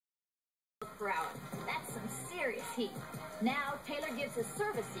per hour. That's some serious heat. Now, Taylor gives his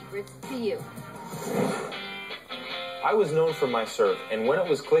service secrets to you. I was known for my serve, and when it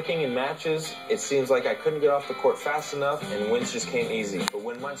was clicking in matches, it seems like I couldn't get off the court fast enough, and wins just came easy. But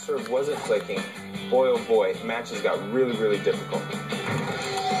when my serve wasn't clicking, boy oh boy, matches got really, really difficult.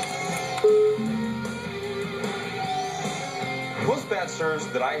 Most bad serves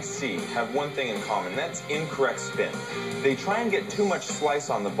that I see have one thing in common, that's incorrect spin. They try and get too much slice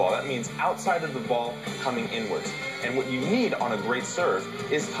on the ball. That means outside of the ball coming inwards. And what you need on a great serve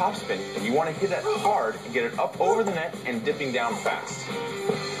is topspin. And you want to hit that hard and get it up over the net and dipping down fast.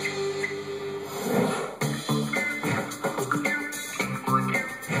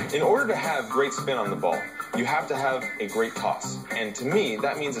 In order to have great spin on the ball, you have to have a great toss. And to me,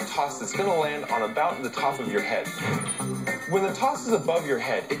 that means a toss that's going to land on about the top of your head. When the toss is above your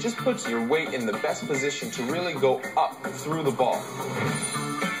head, it just puts your weight in the best position to really go up through the ball.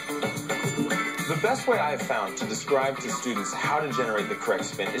 The best way I have found to describe to students how to generate the correct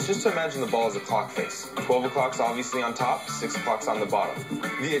spin is just to imagine the ball as a clock face. 12 o'clock's obviously on top, 6 o'clock's on the bottom.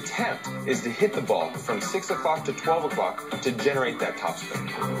 The attempt is to hit the ball from 6 o'clock to 12 o'clock to generate that topspin.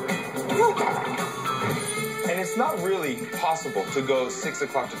 And it's not really possible to go 6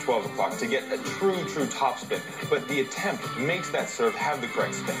 o'clock to 12 o'clock to get a true topspin, but the attempt makes that serve have the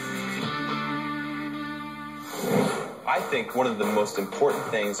correct spin. I think one of the most important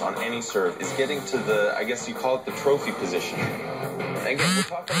things on any serve is getting to the, I guess you call it the trophy position. Again, we're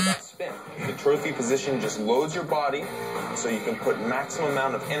talking about spin. The trophy position just loads your body so you can put maximum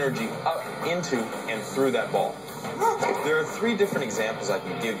amount of energy up into and through that ball. There are 3 different examples I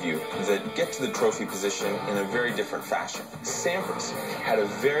can give you that get to the trophy position in a very different fashion. Sampras had a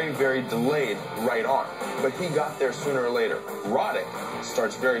very, very delayed right arm, but he got there sooner or later. Roddick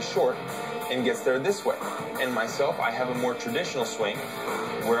starts very short and gets there this way. And myself, I have a more traditional swing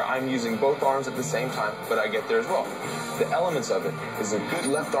where I'm using both arms at the same time, but I get there as well. The elements of it is a good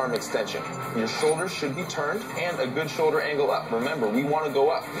left arm extension. Your shoulders should be turned and a good shoulder angle up. Remember, we want to go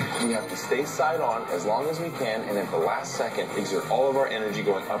up. We have to stay side on as long as we can, and at the last second, exert all of our energy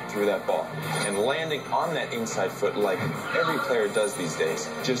going up through that ball. And landing on that inside foot, like every player does these days,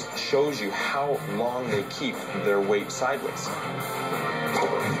 just shows you how long they keep their weight sideways.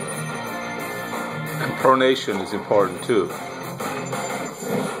 And pronation is important too.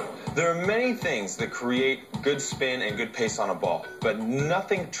 There are many things that create good spin and good pace on a ball, but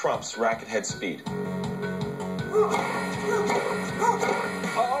nothing trumps racket head speed.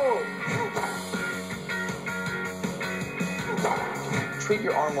 Treat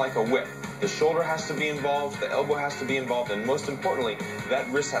your arm like a whip. The shoulder has to be involved, the elbow has to be involved, and most importantly, that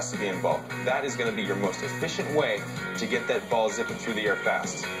wrist has to be involved. That is going to be your most efficient way to get that ball zipping through the air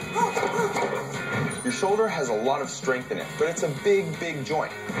fast. Your shoulder has a lot of strength in it, but it's a big, big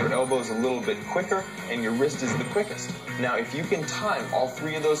joint. Your elbow is a little bit quicker, and your wrist is the quickest. Now, if you can time all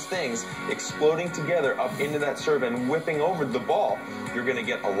 3 of those things exploding together up into that serve and whipping over the ball, you're going to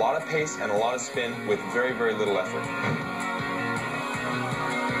get a lot of pace and a lot of spin with very, very little effort.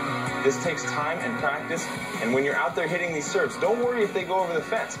 This takes time and practice, and when you're out there hitting these serves, don't worry if they go over the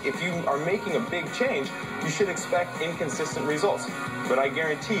fence. If you are making a big change, you should expect inconsistent results. But I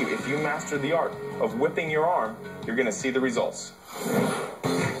guarantee you, if you master the art of whipping your arm, you're going to see the results.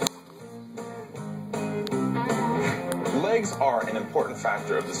 Legs are an important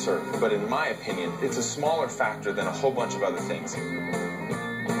factor of the serve, but in my opinion, it's a smaller factor than a whole bunch of other things.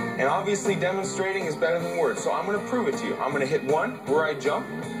 And obviously demonstrating is better than words, so I'm going to prove it to you. I'm going to hit one where I jump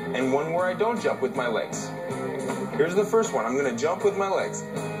and one where I don't jump with my legs. Here's the first one. I'm going to jump with my legs.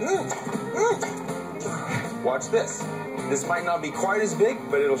 Watch this. This might not be quite as big,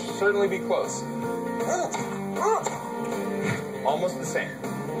 but it'll certainly be close. Almost the same.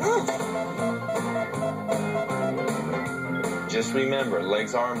 Just remember,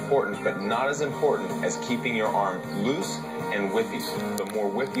 legs are important, but not as important as keeping your arm loose and whippy. The more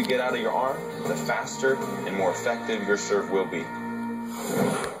whip you get out of your arm, the faster and more effective your serve will be.